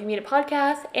at Love You Meet It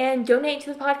Podcast and donate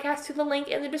to the podcast through the link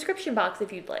in the description box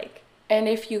if you'd like. And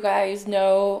if you guys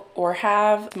know or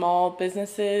have small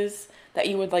businesses that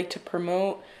you would like to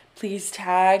promote, please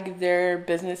tag their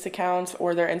business accounts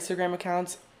or their Instagram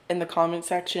accounts in the comment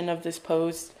section of this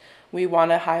post. We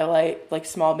want to highlight, like,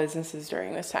 small businesses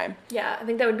during this time. Yeah, I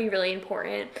think that would be really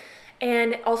important.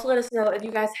 And also let us know if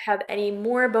you guys have any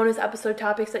more bonus episode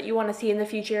topics that you want to see in the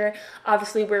future.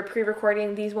 Obviously, we're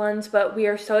pre-recording these ones, but we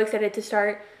are so excited to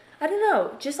start. I don't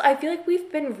know, just I feel like we've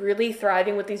been really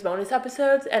thriving with these bonus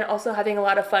episodes and also having a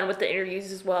lot of fun with the interviews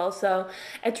as well. So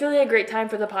it's really a great time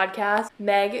for the podcast.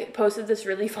 Meg posted this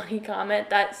really funny comment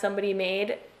that somebody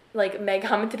made like Meg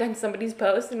commented on somebody's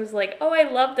post and was like, "Oh, I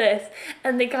love this,"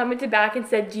 and they commented back and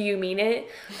said, "Do you mean it?"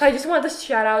 So I just wanted to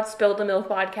shout out Spill the Milk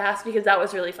podcast because that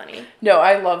was really funny. No,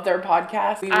 I love their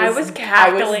podcast. I was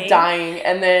cackling. I was dying,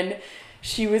 and then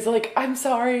she was like, "I'm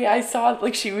sorry, I saw,"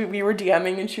 like we were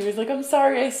DMing, and she was like, "I'm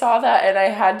sorry, I saw that, and I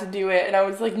had to do it," and I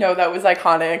was like, "No, that was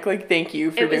iconic. Like, thank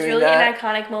you for doing that." It was really an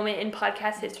iconic moment in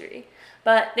podcast history.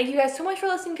 But thank you guys so much for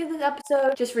listening to this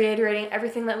episode. Just reiterating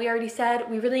everything that we already said.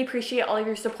 We really appreciate all of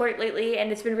your support lately,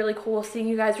 and it's been really cool seeing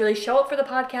you guys really show up for the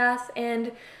podcast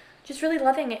and just really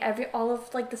loving all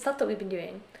of like the stuff that we've been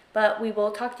doing. But we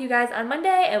will talk to you guys on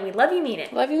Monday, and we love you, mean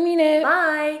it. Love you, mean it.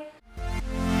 Bye.